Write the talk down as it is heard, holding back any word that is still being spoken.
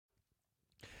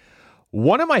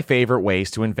One of my favorite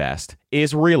ways to invest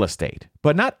is real estate,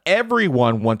 but not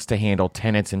everyone wants to handle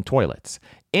tenants and toilets.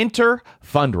 Enter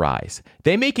Fundrise.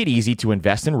 They make it easy to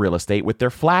invest in real estate with their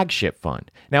flagship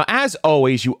fund. Now, as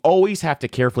always, you always have to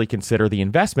carefully consider the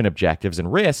investment objectives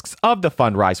and risks of the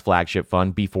Fundrise flagship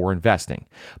fund before investing.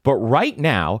 But right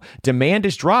now, demand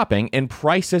is dropping and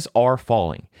prices are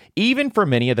falling, even for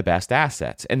many of the best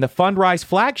assets. And the Fundrise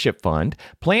flagship fund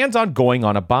plans on going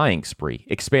on a buying spree,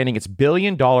 expanding its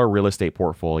billion-dollar real estate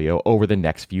portfolio over the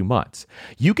next few months.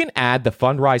 You can add the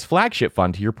Fundrise flagship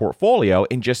fund to your portfolio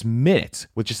in just minutes,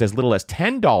 with just as little as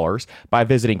 $10 by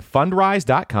visiting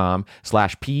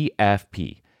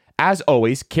fundrise.com/PFP. As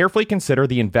always, carefully consider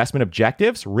the investment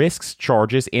objectives, risks,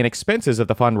 charges, and expenses of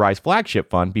the Fundrise flagship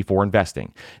fund before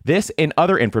investing. This and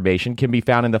other information can be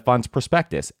found in the fund's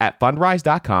prospectus at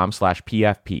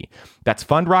fundrise.com/PFP. That's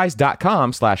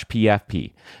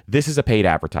fundrise.com/PFP. This is a paid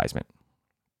advertisement.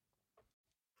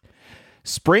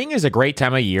 Spring is a great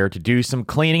time of year to do some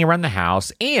cleaning around the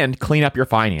house and clean up your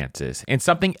finances. And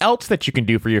something else that you can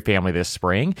do for your family this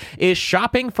spring is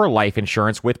shopping for life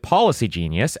insurance with Policy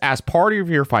Genius as part of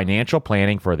your financial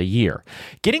planning for the year.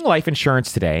 Getting life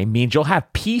insurance today means you'll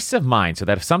have peace of mind so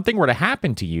that if something were to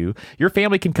happen to you, your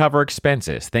family can cover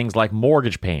expenses, things like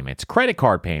mortgage payments, credit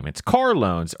card payments, car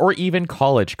loans, or even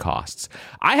college costs.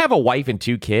 I have a wife and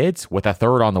 2 kids, with a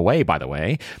third on the way, by the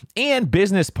way, and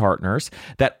business partners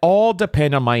that all depend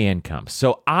on my income.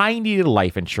 So I needed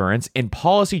life insurance, and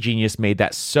Policy Genius made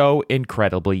that so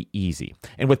incredibly easy.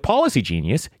 And with Policy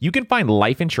Genius, you can find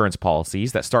life insurance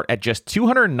policies that start at just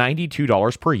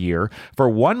 $292 per year for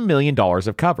 $1 million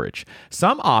of coverage.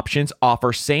 Some options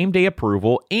offer same-day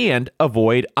approval and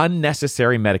avoid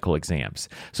unnecessary medical exams.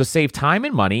 So save time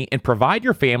and money and provide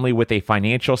your family with a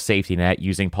financial safety net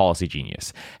using Policy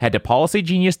Genius. Head to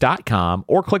policygenius.com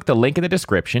or click the link in the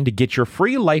description to get your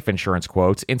free life insurance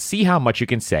quotes and see how much you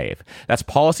can save. That's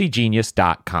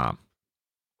policygenius.com.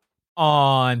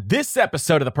 On this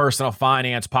episode of the Personal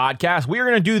Finance Podcast, we're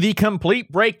going to do the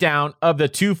complete breakdown of the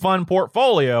 2-fund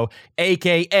portfolio,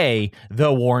 aka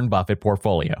the Warren Buffett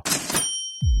portfolio.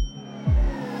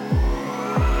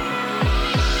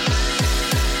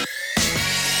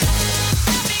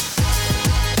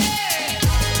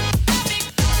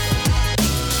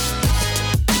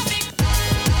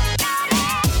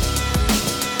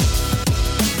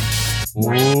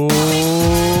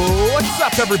 What's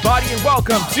up, everybody, and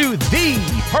welcome to the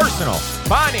Personal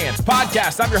Finance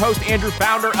Podcast. I'm your host, Andrew,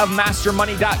 founder of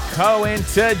MasterMoney.co, and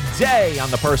today on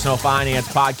the Personal Finance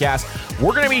Podcast,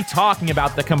 we're going to be talking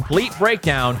about the complete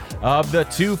breakdown of the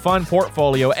 2-fund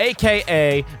portfolio,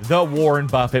 aka the Warren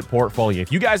Buffett portfolio.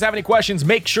 If you guys have any questions,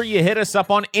 make sure you hit us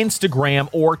up on Instagram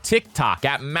or TikTok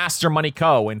at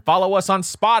MasterMoney.co and follow us on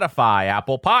Spotify,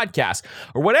 Apple Podcasts,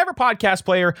 or whatever podcast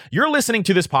player you're listening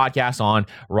to this podcast on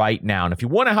right now. And if you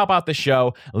want to help out the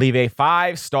show, leave a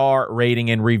 5-star rating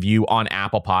and review on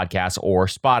Apple Podcasts or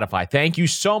Spotify. Thank you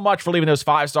so much for leaving those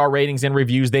 5-star ratings and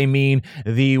reviews. They mean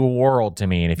the world to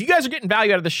me. And if you guys are getting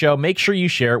value out of the show, make sure you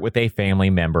share it with a family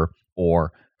member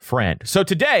or friend. So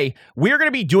today, we're going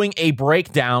to be doing a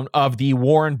breakdown of the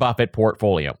Warren Buffett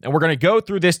portfolio. And we're going to go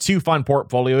through this 2-fund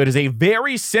portfolio. It is a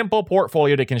very simple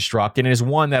portfolio to construct, and it is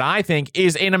one that I think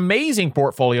is an amazing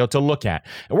portfolio to look at.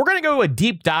 And we're going to go a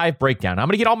deep dive breakdown. I'm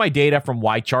going to get all my data from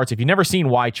Y Charts. If you've never seen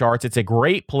Y Charts, it's a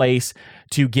great place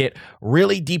to get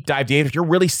really deep dive data. If you're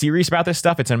really serious about this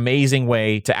stuff, it's an amazing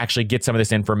way to actually get some of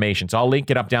this information. So I'll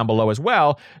link it up down below as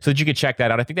well so that you can check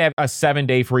that out. I think they have a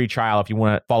 7-day free trial if you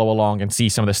want to follow along and see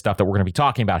some of the stuff that we're going to be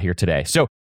talking about here today. So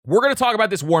we're going to talk about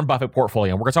this Warren Buffett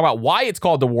portfolio. We're going to talk about why it's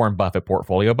called the Warren Buffett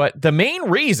portfolio. But the main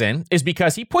reason is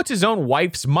because he puts his own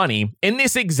wife's money in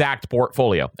this exact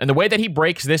portfolio. And the way that he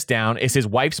breaks this down is his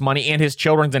wife's money and his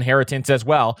children's inheritance as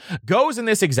well goes in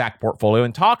this exact portfolio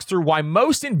and talks through why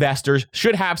most investors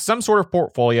should have some sort of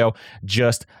portfolio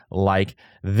just like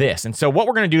this. And so what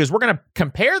we're going to do is we're going to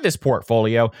compare this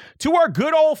portfolio to our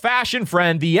good old-fashioned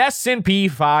friend, the S&P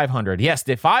 500. Yes,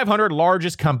 the 500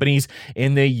 largest companies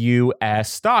in the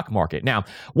U.S. stock market. Now,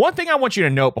 one thing I want you to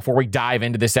note before we dive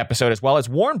into this episode as well is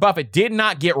Warren Buffett did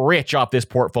not get rich off this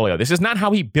portfolio. This is not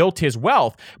how he built his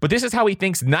wealth, but this is how he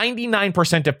thinks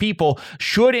 99% of people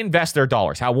should invest their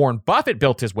dollars. How Warren Buffett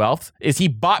built his wealth is he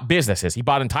bought businesses. He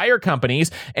bought entire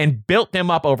companies and built them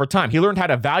up over time. He learned how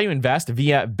to value invest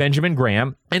via Benjamin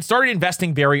Graham and started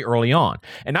investing very early on.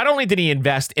 And not only did he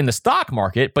invest in the stock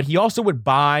market, but he also would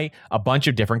buy a bunch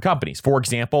of different companies. For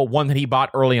example, one that he bought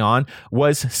early on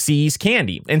was See's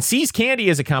Candy. Candy. And See's Candy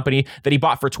is a company that he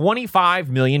bought for $25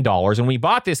 million. And when he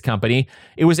bought this company,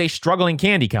 it was a struggling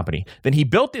candy company. Then he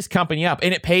built this company up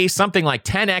and it pays something like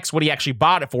 10x what he actually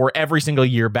bought it for every single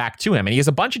year back to him. And he has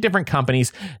a bunch of different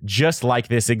companies just like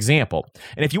this example.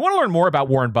 And if you want to learn more about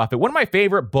Warren Buffett, one of my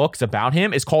favorite books about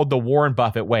him is called The Warren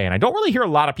Buffett Way. And I don't really hear a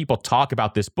lot of people talk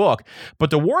about this book, but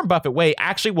The Warren Buffett Way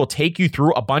actually will take you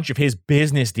through a bunch of his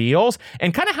business deals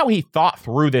and kind of how he thought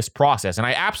through this process. And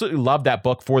I absolutely love that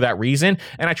book for that reason.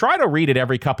 And I try to read it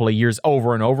every couple of years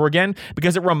over and over again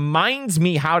because it reminds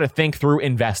me how to think through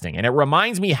investing. And it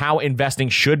reminds me how investing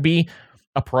should be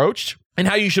approached and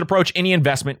how you should approach any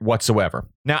investment whatsoever.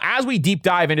 Now, as we deep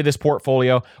dive into this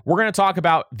portfolio, we're going to talk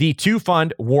about the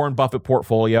two-fund Warren Buffett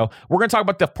portfolio. We're going to talk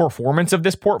about the performance of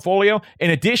this portfolio.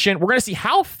 In addition, we're going to see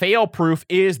how fail-proof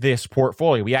is this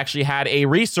portfolio. We actually had a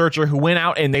researcher who went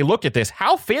out and they looked at this.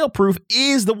 How fail-proof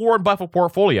is the Warren Buffett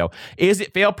portfolio? Is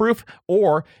it fail-proof,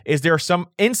 or is there some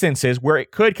instances where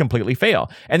it could completely fail?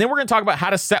 And then we're going to talk about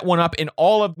how to set one up in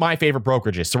all of my favorite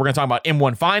brokerages. So we're going to talk about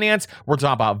M1 Finance, we're going to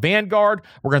talk about Vanguard,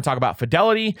 we're going to talk about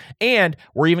Fidelity, and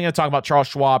we're even going to talk about Charles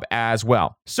Schwab as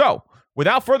well. So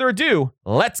without further ado,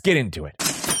 let's get into it.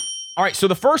 All right, so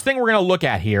the first thing we're going to look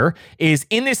at here is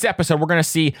in this episode, we're going to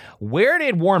see where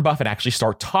did Warren Buffett actually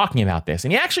start talking about this?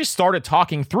 And he actually started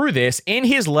talking through this in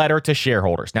his letter to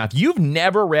shareholders. Now, if you've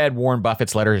never read Warren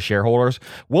Buffett's letter to shareholders,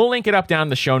 we'll link it up down in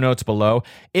the show notes below.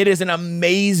 It is an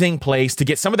amazing place to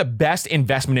get some of the best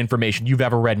investment information you've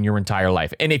ever read in your entire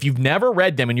life. And if you've never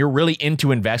read them and you're really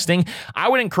into investing, I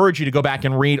would encourage you to go back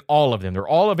and read all of them. They're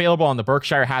all available on the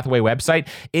Berkshire Hathaway website.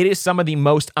 It is some of the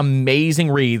most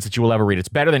amazing reads that you will ever read. It's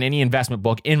better than any investment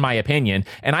book, in my opinion,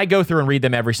 and I go through and read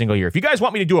them every single year. If you guys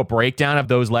want me to do a breakdown of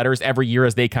those letters every year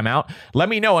as they come out, let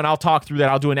me know and I'll talk through that.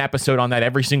 I'll do an episode on that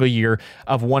every single year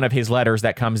of one of his letters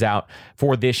that comes out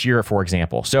for this year, for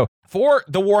example. So for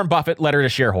the Warren Buffett letter to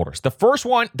shareholders, the first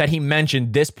one that he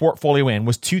mentioned this portfolio in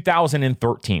was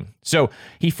 2013. So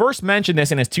he first mentioned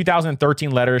this in his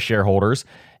 2013 letter to shareholders,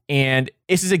 and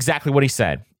this is exactly what he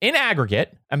said. In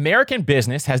aggregate, American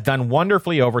business has done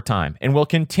wonderfully over time and will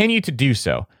continue to do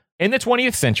so. In the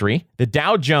 20th century, the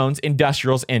Dow Jones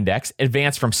Industrials Index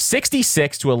advanced from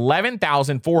 66 to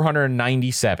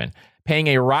 11,497, paying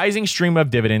a rising stream of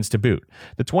dividends to boot.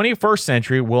 The 21st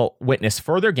century will witness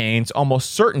further gains,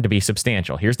 almost certain to be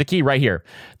substantial. Here's the key right here.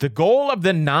 The goal of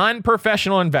the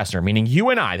non-professional investor, meaning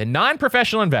you and I, the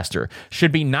non-professional investor,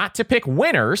 should be not to pick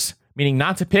winners, meaning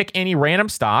not to pick any random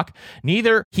stock.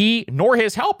 Neither he nor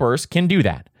his helpers can do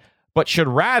that, but should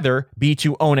rather be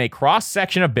to own a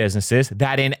cross-section of businesses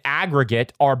that in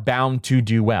aggregate are bound to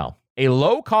do well. A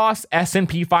low-cost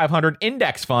S&P 500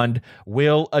 index fund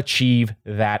will achieve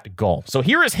that goal. So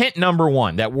here is hint number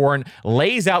one that Warren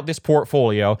lays out this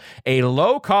portfolio. A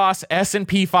low-cost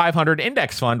S&P 500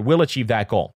 index fund will achieve that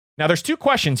goal. Now, there's two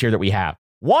questions here that we have.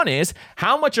 One is,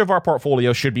 how much of our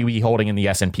portfolio should we be holding in the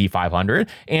S&P 500?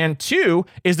 And two,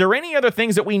 is there any other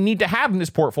things that we need to have in this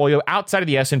portfolio outside of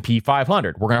the S&P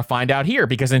 500? We're going to find out here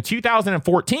because in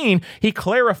 2014, he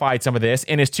clarified some of this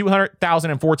in his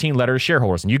 2014 letter to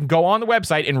shareholders. And you can go on the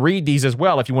website and read these as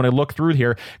well if you want to look through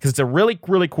here because it's a really,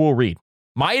 really cool read.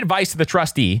 My advice to the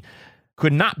trustee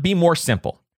could not be more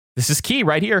simple. This is key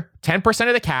right here. 10%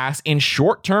 of the cash in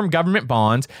short-term government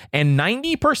bonds and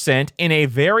 90% in a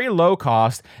very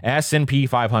low-cost S&P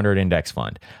 500 index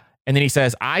fund. And then he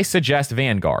says, I suggest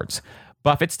Vanguards.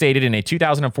 Buffett stated in a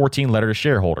 2014 letter to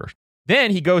shareholders.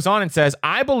 Then he goes on and says,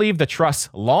 I believe the trust's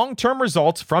long-term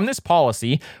results from this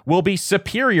policy will be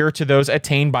superior to those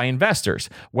attained by investors,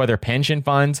 whether pension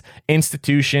funds,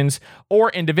 institutions,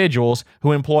 or individuals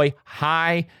who employ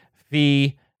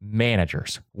high-fee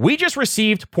managers. We just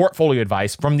received portfolio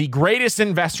advice from the greatest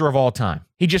investor of all time.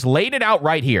 He just laid it out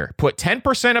right here. Put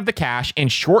 10% of the cash in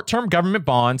short-term government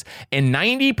bonds and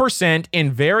 90%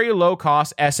 in very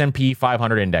low-cost S&P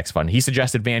 500 index fund. He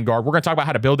suggested Vanguard. We're going to talk about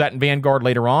how to build that in Vanguard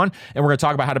later on, and we're going to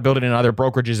talk about how to build it in other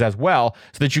brokerages as well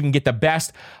so that you can get the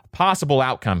best possible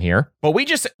outcome here. But we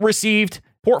just received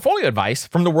portfolio advice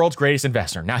from the world's greatest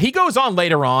investor. Now, he goes on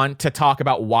later on to talk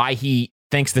about why he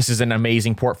thinks this is an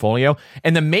amazing portfolio.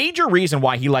 And the major reason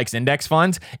why he likes index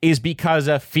funds is because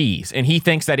of fees. And he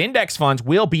thinks that index funds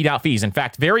will beat out fees. In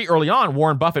fact, very early on,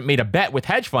 Warren Buffett made a bet with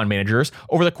hedge fund managers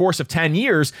over the course of 10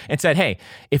 years and said, hey,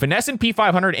 if an S&P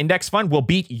 500 index fund will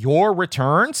beat your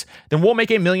returns, then we'll make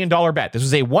 $1 million bet. This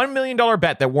was a $1 million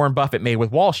bet that Warren Buffett made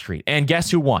with Wall Street. And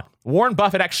guess who won? Warren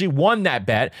Buffett actually won that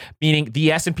bet, meaning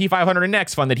the S&P 500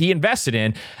 index fund that he invested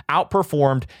in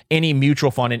outperformed any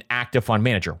mutual fund and active fund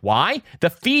manager. Why? The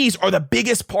fees are the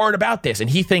biggest part about this. And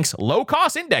he thinks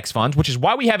low-cost index funds, which is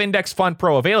why we have Index Fund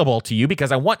Pro available to you,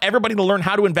 because I want everybody to learn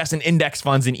how to invest in index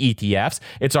funds and ETFs.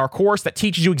 It's our course that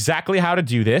teaches you exactly how to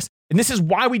do this. And this is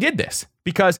why we did this,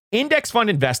 because index fund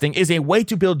investing is a way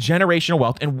to build generational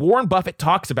wealth, and Warren Buffett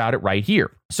talks about it right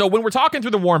here. So when we're talking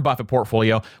through the Warren Buffett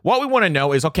portfolio, what we want to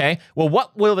know is, okay, well,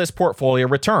 what will this portfolio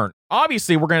return?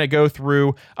 Obviously, we're going to go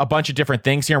through a bunch of different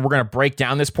things here, and we're going to break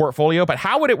down this portfolio, but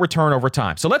how would it return over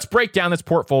time? So let's break down this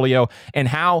portfolio and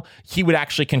how he would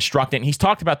actually construct it. And he's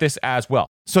talked about this as well.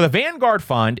 So the Vanguard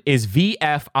fund is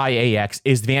VFIAX,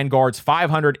 is Vanguard's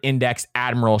 500 index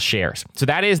Admiral shares. So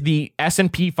that is the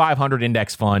S&P 500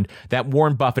 index fund that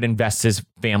Warren Buffett invests his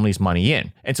family's money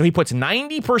in. And so he puts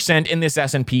 90% in this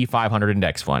S&P 500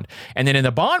 index fund. And then in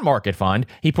the bond market fund,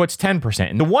 he puts 10%.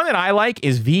 And the one that I like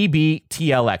is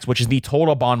VBTLX, which is the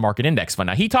total bond market index fund.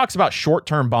 Now, he talks about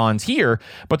short-term bonds here,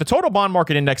 but the total bond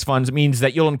market index funds means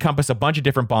that you'll encompass a bunch of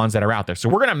different bonds that are out there. So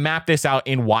we're going to map this out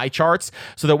in Y charts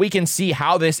so that we can see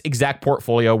how this exact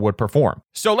portfolio would perform.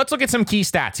 So let's look at some key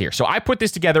stats here. So I put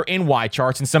this together in Y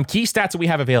charts and some key stats that we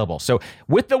have available. So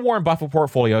with the Warren Buffett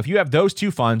portfolio, if you have those two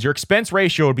funds, your expense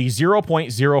ratio would be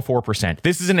 0.04%.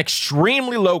 This is an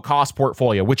extremely low cost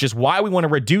portfolio, which is why we want to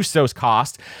reduce those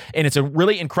costs. And it's a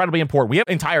really incredibly important. We have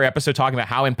an entire episode talking about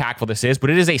how impactful this is, but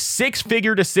it is a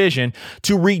six-figure decision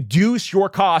to reduce your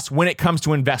costs when it comes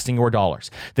to investing your dollars.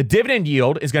 The dividend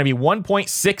yield is going to be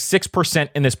 1.66%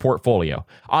 in this portfolio.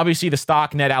 Obviously, the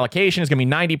stock net allocation is going to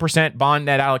be 90%. Bond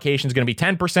net allocation is going to be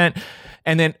 10%.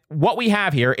 And then what we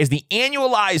have here is the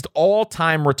annualized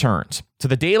all-time returns. So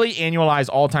the daily annualized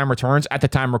all-time returns at the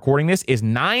time recording this is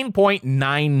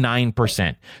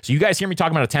 9.99%. So you guys hear me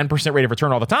talking about a 10% rate of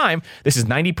return all the time. This is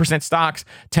 90% stocks,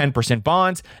 10%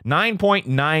 bonds,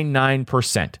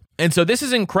 9.99%. And so this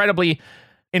is incredibly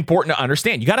important to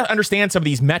understand. You got to understand some of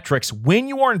these metrics when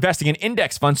you are investing in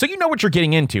index funds so you know what you're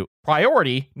getting into.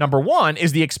 Priority number one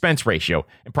is the expense ratio.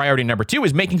 And priority number two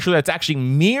is making sure that it's actually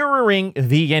mirroring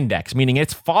the index, meaning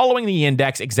it's following the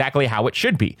index exactly how it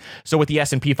should be. So with the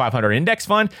S&P 500 index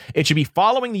fund, it should be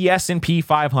following the S&P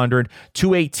 500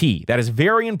 to a T. That is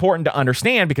very important to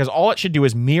understand because all it should do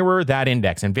is mirror that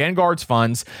index. And Vanguard's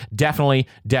funds definitely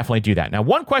do that. Now,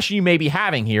 one question you may be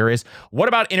having here is, what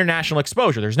about international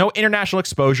exposure? There's no international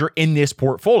exposure in this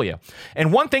portfolio.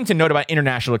 And one thing to note about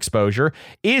international exposure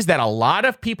is that a lot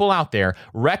of people out there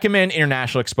recommend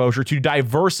international exposure to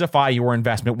diversify your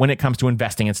investment when it comes to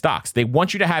investing in stocks. They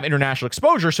want you to have international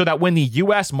exposure so that when the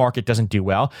US market doesn't do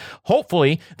well,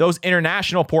 hopefully those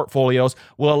international portfolios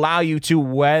will allow you to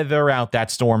weather out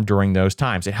that storm during those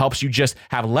times. It helps you just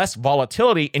have less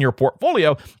volatility in your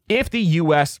portfolio if the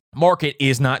US market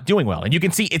is not doing well. And you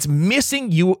can see it's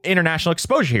missing you international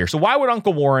exposure here. So why would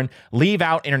Uncle Warren leave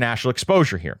out international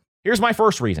exposure here? Here's my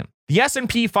first reason. The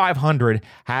S&P 500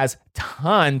 has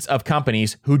tons of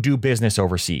companies who do business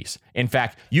overseas. In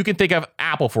fact, you can think of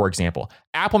Apple, for example.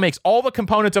 Apple makes all the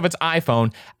components of its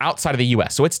iPhone outside of the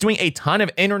US. So it's doing a ton of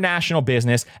international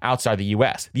business outside the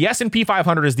US. The S&P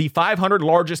 500 is the 500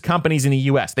 largest companies in the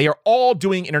US. They are all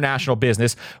doing international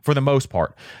business for the most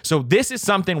part. So this is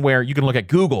something where you can look at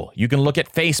Google, you can look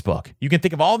at Facebook, you can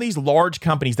think of all these large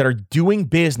companies that are doing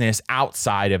business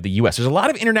outside of the US. There's a lot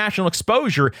of international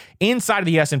exposure inside of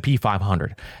the S&P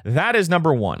 500. That is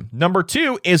number one. Number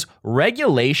two is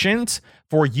regulations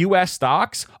for US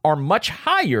stocks are much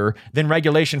higher than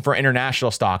regulation for international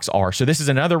stocks are. So this is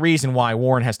another reason why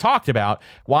Warren has talked about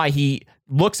why he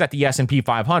looks at the S&P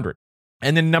 500.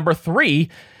 And then number three,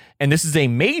 and this is a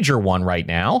major one right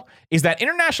now, is that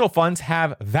international funds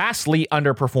have vastly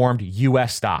underperformed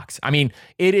US stocks. I mean,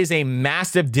 it is a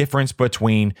massive difference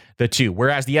between the two.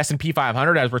 Whereas the S&P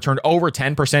 500 has returned over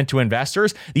 10% to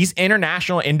investors, these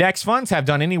international index funds have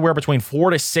done anywhere between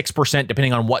 4 to 6%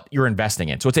 depending on what you're investing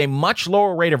in. So it's a much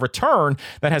lower rate of return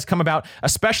that has come about,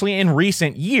 especially in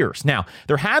recent years. Now,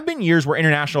 there have been years where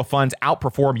international funds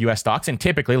outperform US stocks, and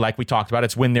typically, like we talked about,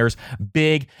 it's when there's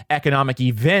big economic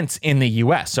events in the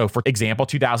US. So for example,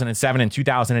 2007 and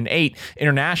 2008,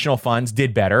 international funds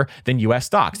did better than US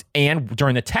stocks. And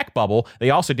during the tech bubble, they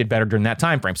also did better during that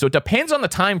time frame. So it depends on the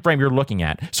time frame you're looking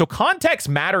at. So context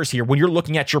matters here when you're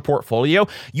looking at your portfolio.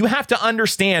 You have to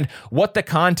understand what the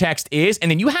context is,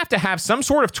 and then you have to have some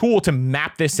sort of tool to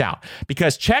map this out,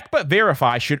 because check but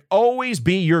verify should always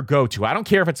be your go-to. I don't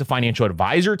care if it's a financial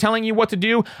advisor telling you what to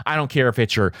do. I don't care if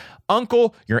it's your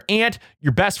uncle, your aunt,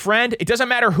 your best friend. It doesn't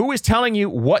matter who is telling you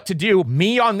what to do.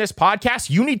 Me on this podcast,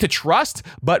 you need to trust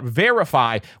but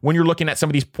verify when you're looking at some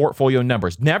of these portfolio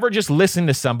numbers. Never just listen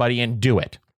to somebody and do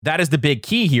it. That is the big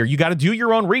key here. You got to do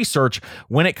your own research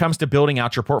when it comes to building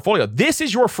out your portfolio. This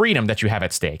is your freedom that you have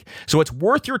at stake. So it's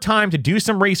worth your time to do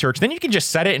some research. Then you can just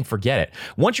set it and forget it.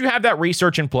 Once you have that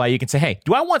research in play, you can say, hey,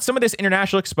 do I want some of this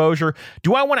international exposure?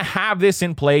 Do I want to have this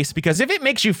in place? Because if it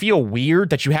makes you feel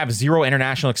weird that you have zero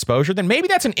international exposure, then maybe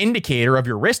that's an indicator of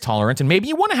your risk tolerance. And maybe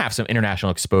you want to have some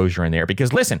international exposure in there.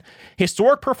 Because listen,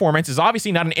 historic performance is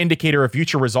obviously not an indicator of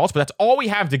future results, but that's all we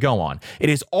have to go on. It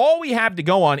is all we have to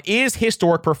go on is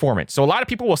historic performance. So a lot of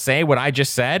people will say what I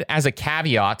just said as a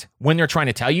caveat when they're trying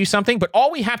to tell you something, but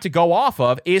all we have to go off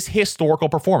of is historical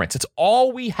performance. It's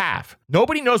all we have.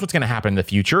 Nobody knows what's going to happen in the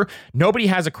future. Nobody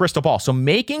has a crystal ball. So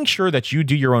making sure that you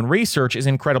do your own research is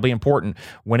incredibly important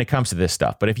when it comes to this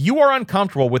stuff. But if you are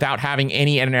uncomfortable without having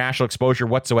any international exposure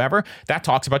whatsoever, that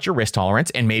talks about your risk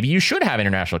tolerance, and maybe you should have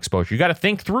international exposure. You got to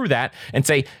think through that and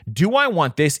say, do I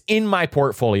want this in my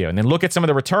portfolio? And then look at some of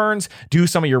the returns, do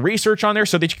some of your research on there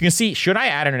so that you can see, should I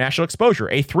add international exposure?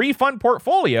 A 3-fund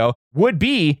portfolio would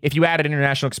be if you added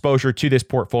international exposure to this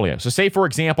portfolio. So say, for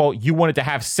example, you wanted to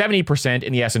have 70%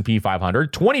 in the S&P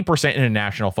 500, 20% in a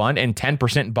national fund, and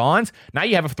 10% in bonds. Now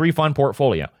you have a 3-fund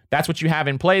portfolio. That's what you have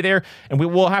in play there. And we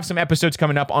will have some episodes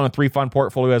coming up on a 3-fund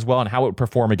portfolio as well and how it would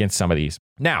perform against some of these.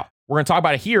 Now, we're going to talk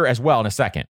about it here as well in a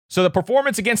second. So the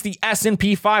performance against the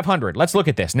S&P 500. Let's look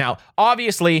at this. Now,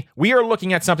 obviously, we are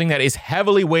looking at something that is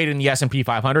heavily weighted in the S&P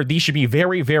 500. These should be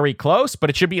very, very close, but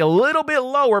it should be a little bit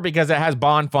lower because it has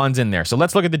bond funds in there. So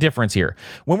let's look at the difference here.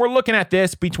 When we're looking at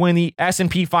this between the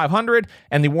S&P 500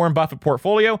 and the Warren Buffett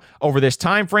portfolio over this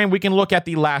time frame, we can look at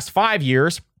the last 5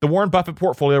 years. The Warren Buffett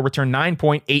portfolio returned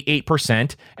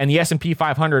 9.88%, and the S&P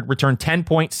 500 returned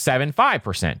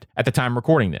 10.75% at the time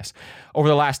recording this. Over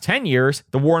the last 10 years,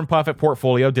 the Warren Buffett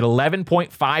portfolio did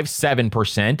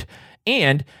 11.57%,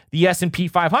 and the S&P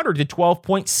 500 did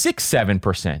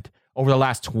 12.67%. Over the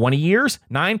last 20 years,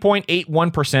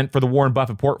 9.81% for the Warren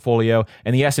Buffett portfolio,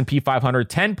 and the S&P 500,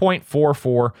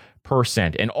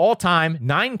 10.44%. An all-time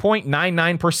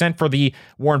 9.99% for the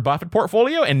Warren Buffett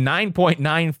portfolio and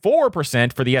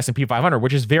 9.94% for the S&P 500,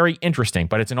 which is very interesting,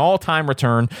 but it's an all-time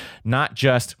return, not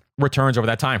just returns over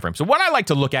that time frame. So what I like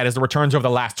to look at is the returns over the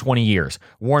last 20 years.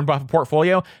 Warren Buffett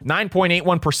portfolio,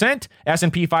 9.81%,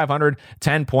 S&P 500,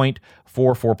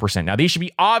 10.44%. Now, these should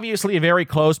be obviously very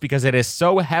close because it is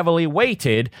so heavily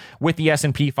weighted with the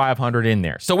S&P 500 in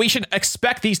there. So we should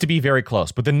expect these to be very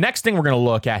close. But the next thing we're going to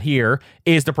look at here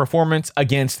is the performance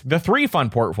against the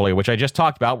 3-fund portfolio, which I just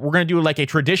talked about. We're going to do like a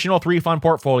traditional 3-fund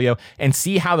portfolio and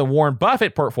see how the Warren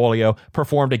Buffett portfolio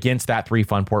performed against that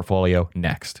 3-fund portfolio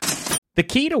next. The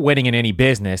key to winning in any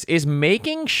business is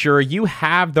making sure you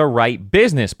have the right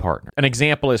business partner. An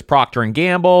example is Procter &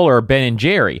 Gamble or Ben &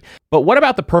 Jerry. But what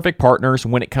about the perfect partners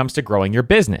when it comes to growing your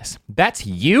business? That's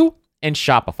you and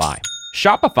Shopify.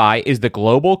 Shopify is the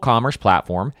global commerce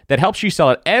platform that helps you sell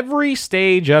at every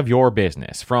stage of your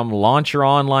business, from launch your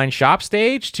online shop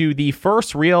stage to the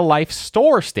first real life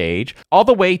store stage, all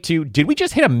the way to, did we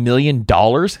just hit $1 million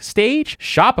stage?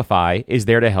 Shopify is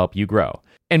there to help you grow.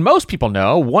 And most people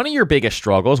know one of your biggest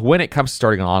struggles when it comes to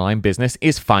starting an online business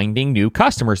is finding new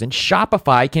customers, and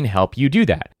Shopify can help you do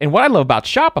that. And what I love about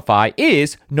Shopify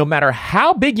is no matter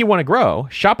how big you want to grow,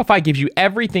 Shopify gives you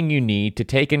everything you need to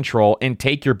take control and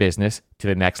take your business to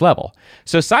the next level.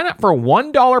 So sign up for a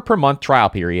 $1 per month trial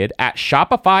period at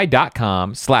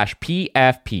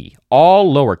shopify.com/PFP,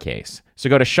 all lowercase. So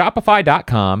go to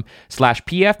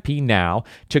shopify.com/PFP now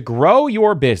to grow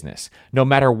your business, no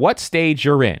matter what stage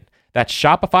you're in. That's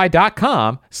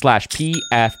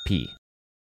shopify.com/PFP.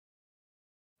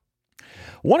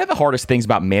 One of the hardest things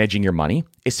about managing your money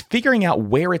is figuring out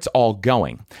where it's all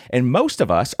going. And most of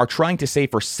us are trying to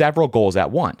save for several goals at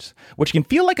once, which can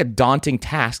feel like a daunting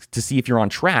task to see if you're on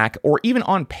track or even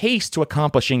on pace to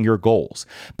accomplishing your goals.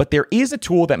 But there is a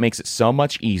tool that makes it so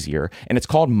much easier, and it's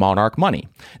called Monarch Money.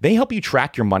 They help you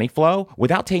track your money flow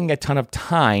without taking a ton of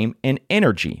time and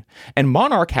energy. And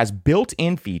Monarch has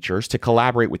built-in features to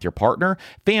collaborate with your partner,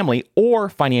 family, or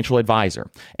financial advisor.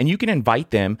 And you can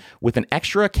invite them with an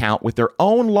extra account with their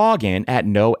own login at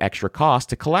no extra cost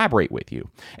to collaborate with you.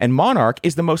 And Monarch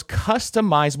is the most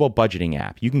customizable budgeting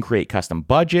app. You can create custom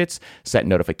budgets, set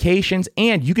notifications,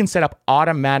 and you can set up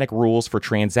automatic rules for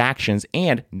transactions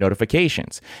and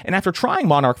notifications. And after trying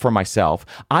Monarch for myself,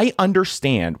 I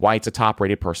understand why it's a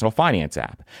top-rated personal finance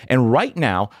app. And right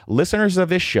now, listeners of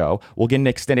this show will get an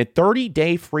extended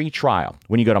 30-day free trial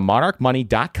when you go to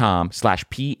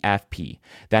monarchmoney.com/PFP.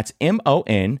 That's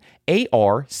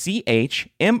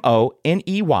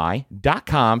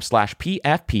MONARCHMONEY.com/PFP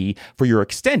for your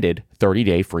extended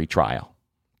 30-day free trial.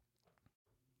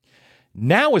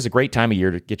 Now is a great time of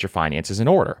year to get your finances in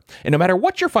order. And no matter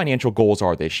what your financial goals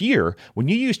are this year, when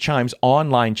you use Chime's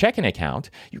online checking account,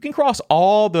 you can cross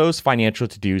all those financial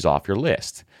to-dos off your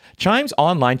list. Chime's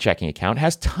online checking account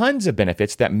has tons of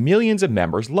benefits that millions of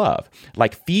members love,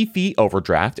 like fee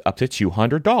overdraft up to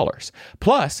 $200.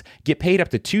 Plus, get paid up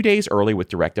to 2 days early with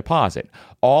direct deposit,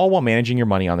 all while managing your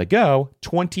money on the go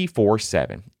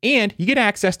 24/7. And you get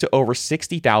access to over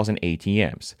 60,000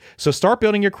 ATMs. So start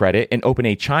building your credit and open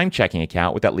a Chime checking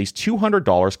account with at least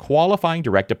 $200 qualifying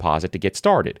direct deposit to get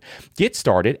started. Get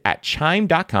started at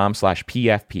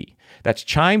chime.com/PFP. That's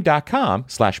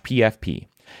chime.com/PFP.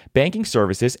 Banking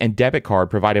services and debit card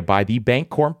provided by the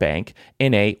Bancorp Bank,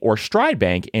 N.A. or Stride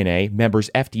Bank, N.A., members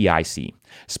FDIC.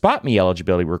 Spot me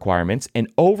eligibility requirements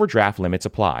and overdraft limits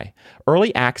apply.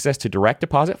 Early access to direct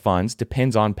deposit funds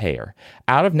depends on payer.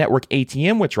 Out-of-network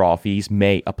ATM withdrawal fees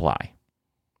may apply.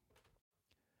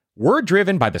 We're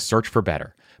driven by the search for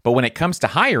better. But when it comes to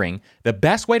hiring, the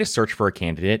best way to search for a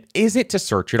candidate isn't to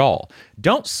search at all.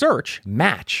 Don't search,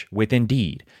 match with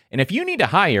Indeed. And if you need to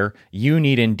hire, you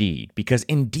need Indeed, because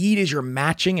Indeed is your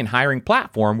matching and hiring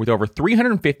platform with over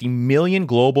 350 million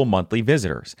global monthly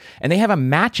visitors. And they have a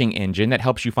matching engine that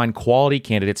helps you find quality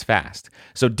candidates fast.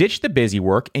 So ditch the busy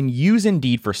work and use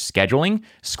Indeed for scheduling,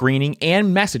 screening,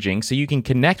 and messaging so you can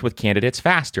connect with candidates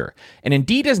faster. And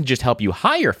Indeed doesn't just help you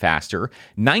hire faster.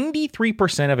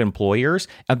 93% of employers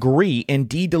agree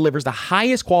Indeed delivers the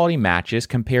highest quality matches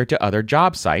compared to other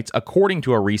job sites, according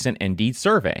to a recent Indeed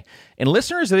survey. And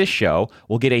listeners of this show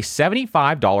will get a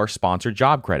 $75 sponsored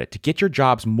job credit to get your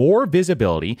jobs more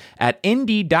visibility at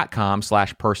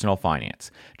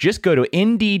Indeed.com/personalfinance. Just go to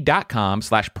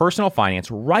Indeed.com/personalfinance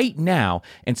right now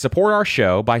and support our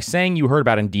show by saying you heard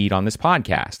about Indeed on this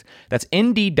podcast. That's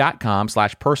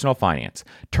Indeed.com/personalfinance.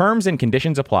 Terms and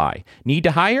conditions apply. Need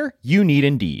to hire? You need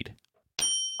Indeed.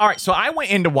 All right, so I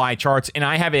went into Y Charts and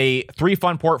I have a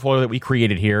 3-fund portfolio that we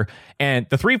created here. And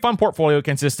the 3-fund portfolio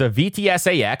consists of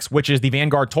VTSAX, which is the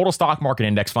Vanguard Total Stock Market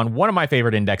Index Fund, one of my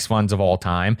favorite index funds of all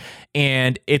time.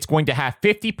 And it's going to have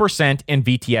 50% in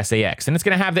VTSAX. And it's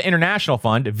going to have the international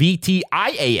fund,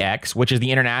 VTIAX, which is the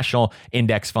International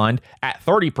Index Fund, at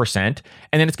 30%.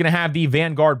 And then it's going to have the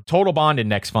Vanguard Total Bond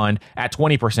Index Fund at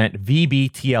 20%,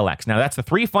 VBTLX. Now, that's the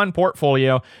 3-fund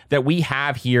portfolio that we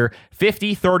have here,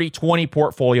 50, 30, 20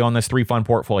 portfolio on this 3-fund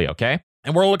portfolio, okay?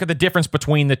 And we're going to look at the difference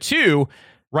between the two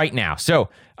right now. So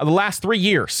the last 3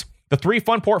 years, the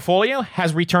 3-fund portfolio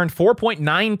has returned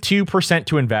 4.92%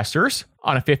 to investors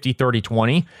on a 50, 30,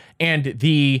 20. And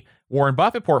the Warren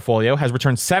Buffett portfolio has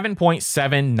returned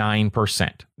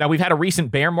 7.79%. Now, we've had a recent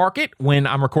bear market when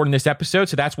I'm recording this episode,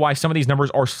 so that's why some of these numbers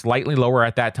are slightly lower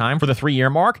at that time for the 3-year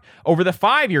mark. Over the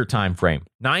 5-year time frame,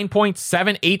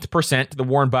 9.78% to the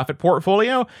Warren Buffett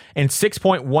portfolio and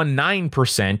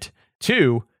 6.19%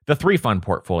 to the 3-fund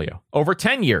portfolio. Over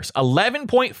 10 years,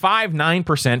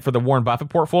 11.59% for the Warren Buffett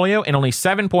portfolio and only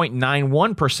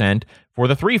 7.91% for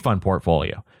the 3-fund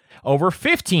portfolio. Over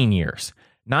 15 years,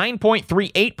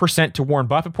 9.38% to Warren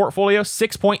Buffett portfolio,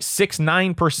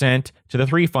 6.69% to the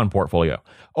 3-fund portfolio.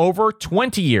 Over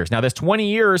 20 years. Now, this 20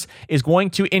 years is going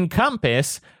to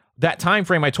encompass that time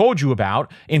frame I told you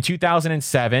about in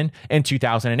 2007 and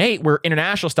 2008, where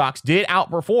international stocks did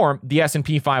outperform the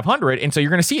S&P 500. And so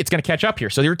you're going to see it's going to catch up here.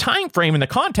 So your time frame and the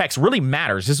context really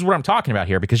matters. This is what I'm talking about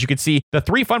here, because you can see the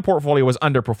 3-fund portfolio was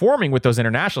underperforming with those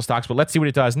international stocks, but let's see what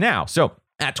it does now. So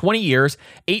at 20 years,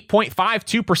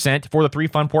 8.52% for the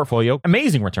 3-fund portfolio,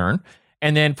 amazing return.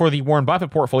 And then for the Warren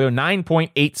Buffett portfolio,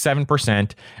 9.87%.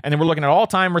 And then we're looking at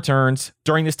all-time returns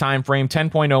during this time frame,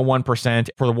 10.01%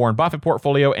 for the Warren Buffett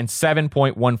portfolio and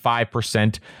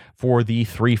 7.15% for the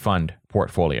 3-fund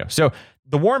portfolio. So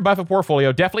the Warren Buffett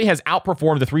portfolio definitely has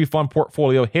outperformed the 3-fund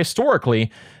portfolio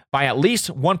historically by at least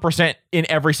 1% in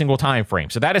every single time frame.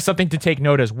 So that is something to take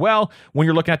note as well when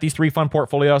you're looking at these 3-fund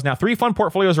portfolios. Now, 3-fund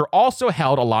portfolios are also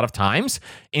held a lot of times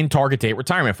in target date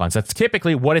retirement funds. That's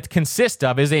typically what it consists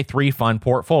of, is a 3-fund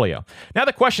portfolio. Now,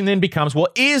 the question then becomes, well,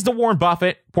 is the Warren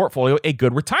Buffett portfolio a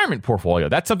good retirement portfolio?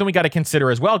 That's something we got to consider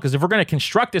as well, because if we're going to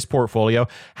construct this portfolio,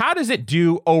 how does it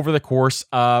do over the course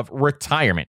of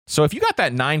retirement? So if you got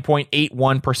that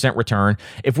 9.81% return,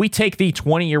 if we take the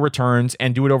 20-year returns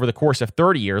and do it over the course of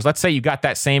 30 years, let's say you got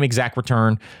that same exact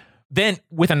return, then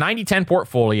with a 90-10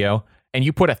 portfolio and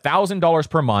you put $1,000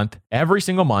 per month, every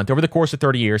single month over the course of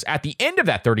 30 years, at the end of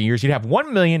that 30 years, you'd have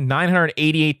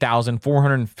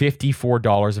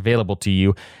 $1,988,454 available to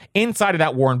you inside of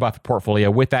that Warren Buffett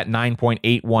portfolio with that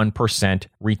 9.81%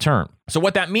 return. So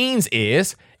what that means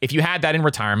is if you had that in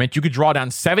retirement, you could draw down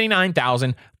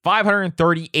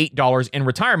 $79,538 in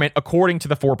retirement according to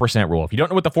the 4% rule. If you don't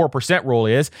know what the 4% rule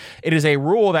is, it is a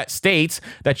rule that states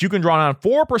that you can draw down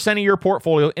 4% of your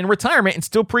portfolio in retirement and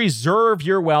still preserve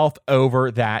your wealth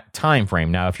over that time frame.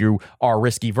 Now, if you are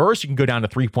risk averse, you can go down to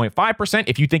 3.5%.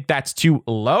 If you think that's too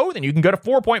low, then you can go to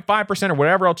 4.5% or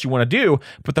whatever else you want to do.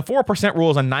 But the 4%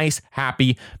 rule is a nice,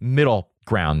 happy middle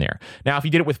ground there. Now, if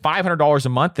you did it with $500 a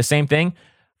month, the same thing,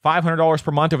 $500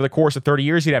 per month over the course of 30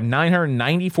 years, you'd have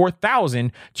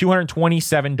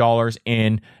 $994,227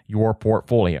 in your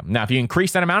portfolio. Now, if you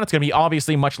increase that amount, it's going to be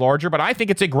obviously much larger, but I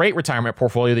think it's a great retirement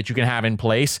portfolio that you can have in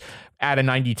place at a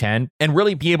 90-10 and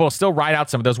really be able to still ride out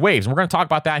some of those waves. And we're going to talk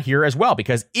about that here as well,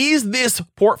 because is this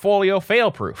portfolio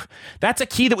fail-proof? That's a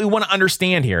key that we want to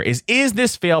understand here is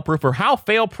this fail-proof, or how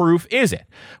fail-proof is it?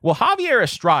 Well, Javier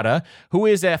Estrada, who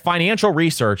is a financial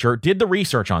researcher, did the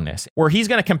research on this, where he's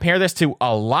going to compare this to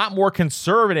a lot more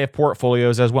conservative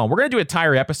portfolios as well. We're going to do an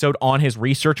entire episode on his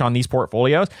research on these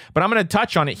portfolios, but I'm going to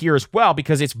touch on it here as well,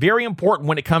 because it's very important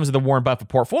when it comes to the Warren Buffett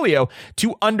portfolio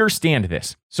to understand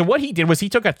this. So what he did was he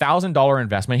took a $1,000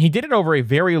 investment. He did it over a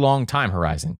very long time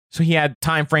horizon. So he had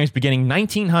time frames beginning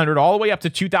 1900 all the way up to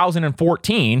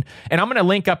 2014. And I'm going to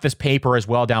link up this paper as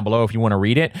well down below if you want to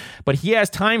read it. But he has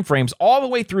time frames all the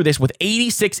way through this with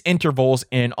 86 intervals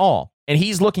in all. And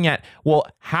he's looking at, well,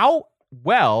 how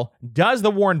well does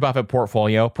the Warren Buffett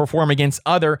portfolio perform against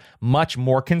other much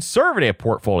more conservative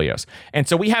portfolios? And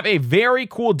so we have a very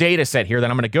cool data set here that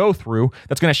I'm going to go through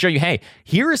that's going to show you, hey,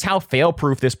 here's how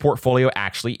fail-proof this portfolio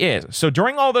actually is. So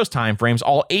during all those time frames,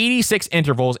 all 86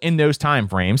 intervals in those time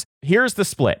frames, here's the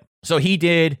split. So he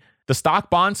did the stock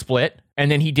bond split, and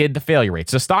then he did the failure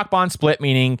rates. So stock bond split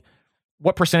meaning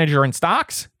what percentage are in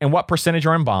stocks and what percentage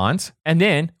are in bonds, and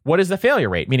then what is the failure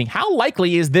rate, meaning how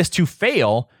likely is this to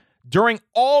fail during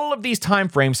all of these time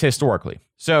frames historically.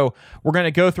 So we're going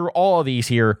to go through all of these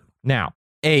here now.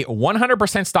 A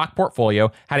 100% stock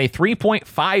portfolio had a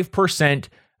 3.5%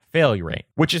 failure rate,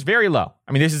 which is very low.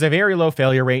 I mean, this is a very low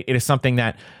failure rate. It is something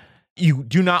that you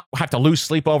do not have to lose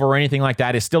sleep over or anything like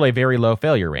that. It's still a very low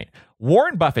failure rate.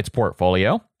 Warren Buffett's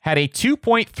portfolio had a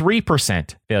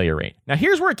 2.3% failure rate. Now,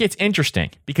 here's where it gets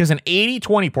interesting, because an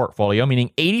 80-20 portfolio,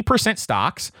 meaning 80%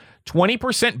 stocks,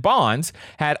 20% bonds,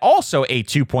 had also a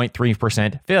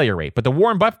 2.3% failure rate. But the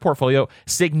Warren Buffett portfolio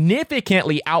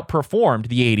significantly outperformed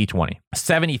the 80-20.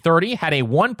 70-30 had a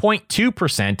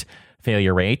 1.2%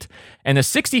 failure rate. And the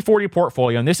 60-40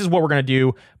 portfolio, and this is what we're going to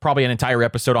do probably an entire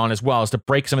episode on as well, is to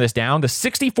break some of this down. The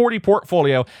 60-40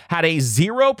 portfolio had a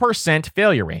 0%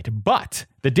 failure rate. But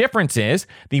the difference is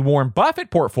the Warren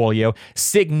Buffett portfolio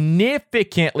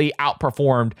significantly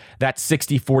outperformed that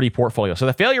 60-40 portfolio. So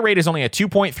the failure rate is only a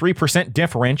 2.3%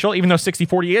 differential, even though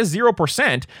 60-40 is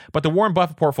 0%, but the Warren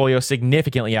Buffett portfolio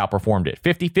significantly outperformed it.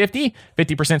 50-50,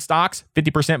 50% stocks,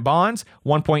 50% bonds,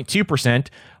 1.2%.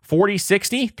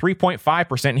 40-60,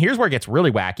 3.5%. And here's where it gets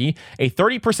really wacky. A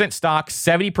 30% stock,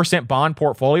 70% bond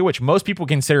portfolio, which most people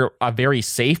consider a very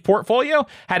safe portfolio,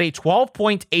 had a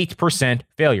 12.8%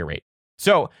 failure rate.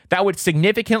 So that would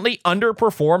significantly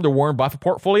underperform the Warren Buffett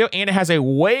portfolio, and it has a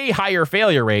way higher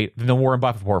failure rate than the Warren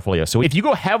Buffett portfolio. So if you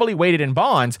go heavily weighted in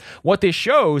bonds, what this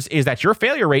shows is that your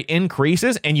failure rate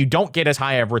increases and you don't get as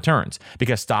high of returns,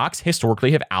 because stocks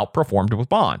historically have outperformed with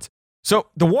bonds. So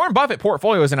the Warren Buffett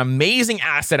portfolio is an amazing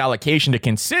asset allocation to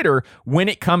consider when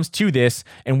it comes to this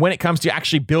and when it comes to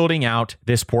actually building out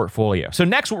this portfolio. So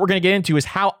next, what we're going to get into is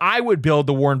how I would build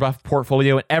the Warren Buffett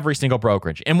portfolio in every single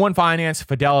brokerage: M1 Finance,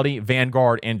 Fidelity,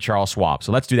 Vanguard, and Charles Schwab.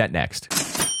 So let's do that next.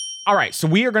 All right, so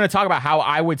we are going to talk about how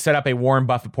I would set up a Warren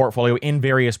Buffett portfolio in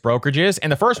various brokerages.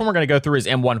 And the first one we're going to go through is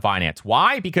M1 Finance.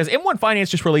 Why? Because M1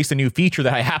 Finance just released a new feature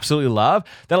that I absolutely love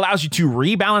that allows you to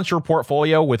rebalance your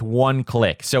portfolio with one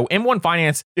click. So M1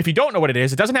 Finance, if you don't know what it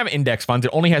is, it doesn't have index funds.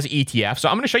 It only has ETFs. So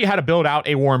I'm going to show you how to build out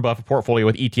a Warren Buffett portfolio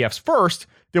with ETFs first.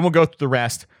 Then we'll go through the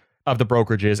rest of the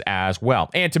brokerages as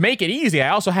well. And to make it easy, I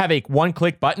also have a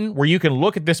one-click button where you can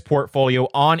look at this portfolio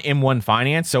on M1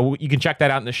 Finance. So you can check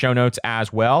that out in the show notes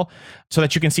as well, so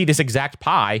that you can see this exact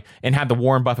pie and have the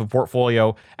Warren Buffett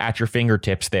portfolio at your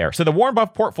fingertips there. So the Warren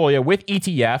Buffett portfolio with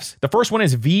ETFs, the first one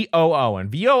is VOO,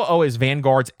 and VOO is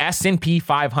Vanguard's S&P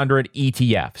 500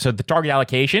 ETF. So the target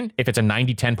allocation, if it's a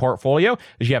 90-10 portfolio,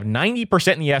 is you have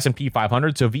 90% in the S&P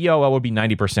 500, so VOO would be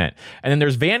 90%. And then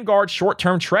there's Vanguard's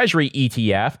short-term treasury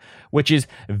ETF, which is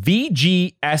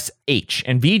VGSH.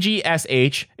 And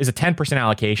VGSH is a 10%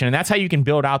 allocation, and that's how you can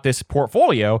build out this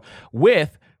portfolio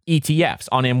with ETFs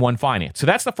on M1 Finance. So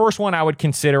that's the first one I would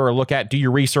consider or look at, do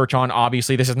your research on.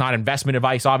 Obviously, this is not investment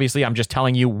advice. Obviously, I'm just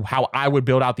telling you how I would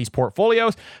build out these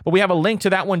portfolios, but we have a link to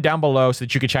that one down below so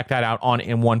that you can check that out on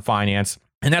M1 Finance.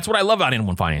 And that's what I love about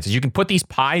M1 Finance is you can put these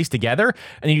pies together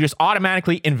and you just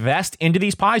automatically invest into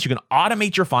these pies. You can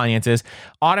automate your finances,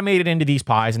 automate it into these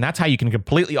pies, and that's how you can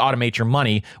completely automate your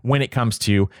money when it comes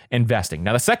to investing.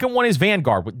 Now, the second one is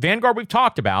Vanguard. With Vanguard, we've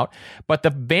talked about, but the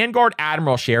Vanguard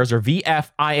Admiral shares, or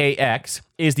VFIAX,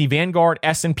 is the Vanguard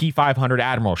S&P 500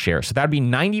 Admiral shares. So that would be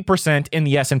 90% in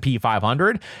the S&P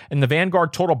 500, and the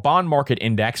Vanguard Total Bond Market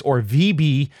Index, or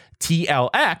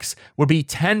VBTLX, would be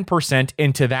 10%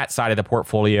 into that side of the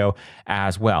portfolio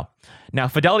as well. Now,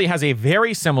 Fidelity has a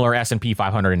very similar S&P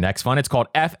 500 index fund. It's called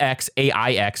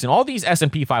FXAIX, and all these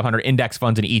S&P 500 index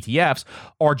funds and ETFs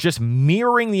are just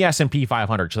mirroring the S&P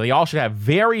 500. So they all should have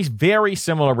very, very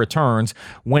similar returns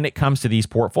when it comes to these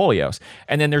portfolios.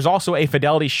 And then there's also a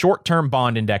Fidelity short-term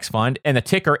bond index fund, and the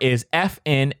ticker is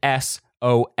FNSOX.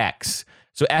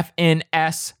 So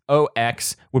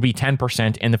FNSOX would be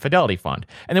 10% in the Fidelity fund.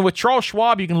 And then with Charles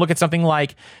Schwab, you can look at something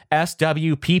like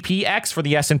SWPPX for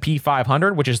the S&P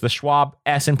 500, which is the Schwab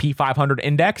S&P 500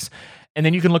 index. And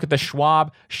then you can look at the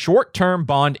Schwab short-term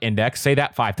bond index, say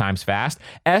that 5 times fast,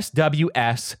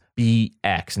 SWSBX,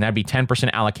 and that'd be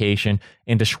 10% allocation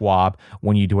into Schwab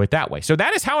when you do it that way. So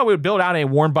that is how I would build out a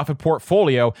Warren Buffett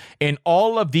portfolio in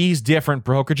all of these different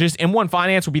brokerages. M1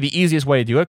 Finance would be the easiest way to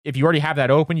do it. If you already have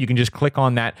that open, you can just click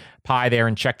on that pie there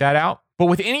and check that out. But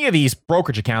with any of these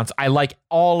brokerage accounts, I like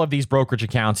all of these brokerage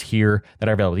accounts here that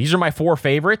are available. These are my 4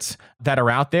 favorites that are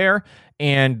out there.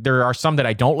 And there are some that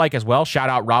I don't like as well. Shout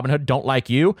out Robinhood, don't like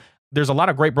you. There's a lot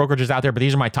of great brokerages out there, but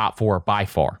these are my top 4 by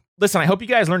far. Listen, I hope you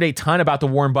guys learned a ton about the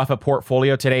Warren Buffett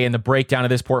portfolio today and the breakdown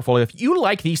of this portfolio. If you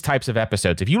like these types of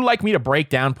episodes, if you like me to break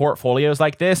down portfolios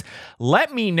like this,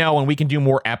 let me know and we can do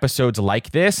more episodes like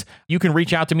this. You can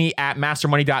reach out to me at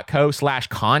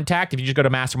mastermoney.co/contact. If you just go to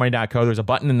mastermoney.co, there's a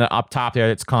button in the up top there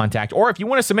that's contact. Or if you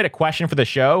want to submit a question for the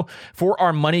show for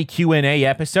our money Q&A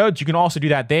episodes, you can also do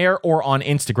that there or on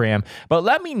Instagram. But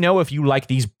let me know if you like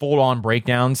these full-on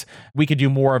breakdowns. We could do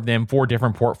more of them for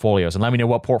different portfolios. And let me know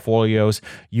what portfolios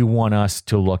you want us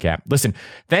to look at. Listen,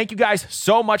 thank you guys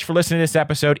so much for listening to this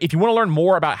episode. If you want to learn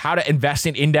more about how to invest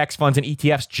in index funds and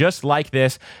ETFs just like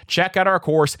this, check out our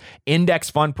course, Index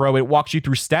Fund Pro. It walks you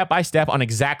through step by step on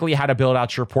exactly how to build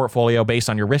out your portfolio based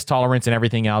on your risk tolerance and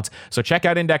everything else. So check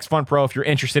out Index Fund Pro if you're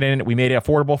interested in it. We made it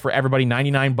affordable for everybody,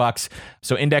 $99.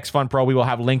 So Index Fund Pro, we will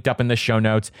have linked up in the show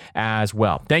notes as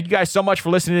well. Thank you guys so much for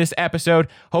listening to this episode.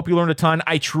 Hope you learned a ton.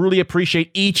 I truly appreciate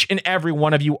each and every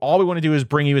one of you. All we want to do is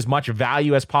bring you as much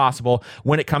value as possible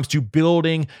when it comes to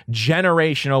building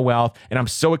generational wealth. And I'm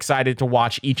so excited to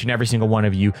watch each and every single one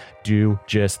of you do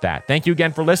just that. Thank you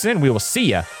again for listening. We will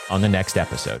see you on the next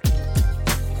episode.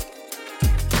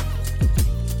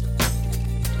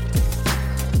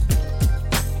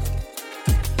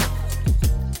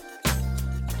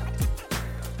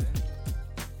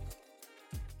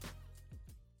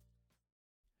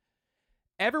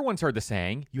 Everyone's heard the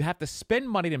saying, you have to spend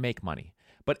money to make money.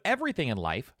 But everything in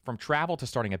life, from travel to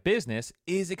starting a business,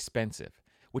 is expensive,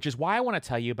 which is why I want to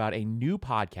tell you about a new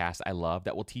podcast I love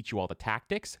that will teach you all the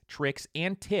tactics, tricks,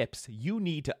 and tips you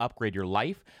need to upgrade your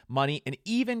life, money, and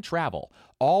even travel,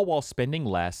 all while spending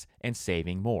less and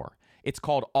saving more. It's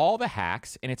called All the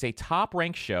Hacks, and it's a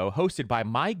top-ranked show hosted by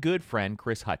my good friend,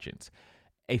 Chris Hutchins,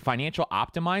 a financial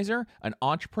optimizer, an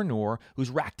entrepreneur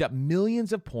who's racked up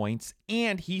millions of points,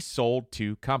 and he's sold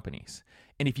 2 companies.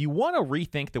 And if you want to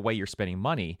rethink the way you're spending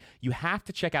money, you have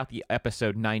to check out the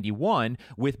episode 91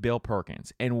 with Bill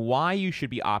Perkins and why you should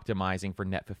be optimizing for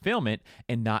net fulfillment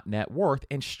and not net worth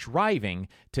and striving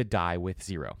to die with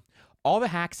zero. All the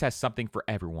Hacks has something for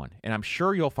everyone, and I'm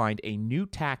sure you'll find a new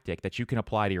tactic that you can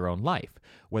apply to your own life,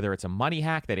 whether it's a money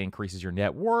hack that increases your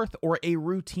net worth or a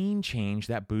routine change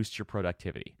that boosts your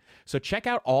productivity. So check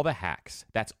out All the Hacks.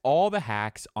 That's All the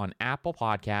Hacks on Apple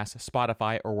Podcasts,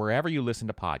 Spotify, or wherever you listen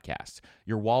to podcasts.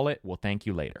 Your wallet will thank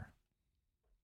you later.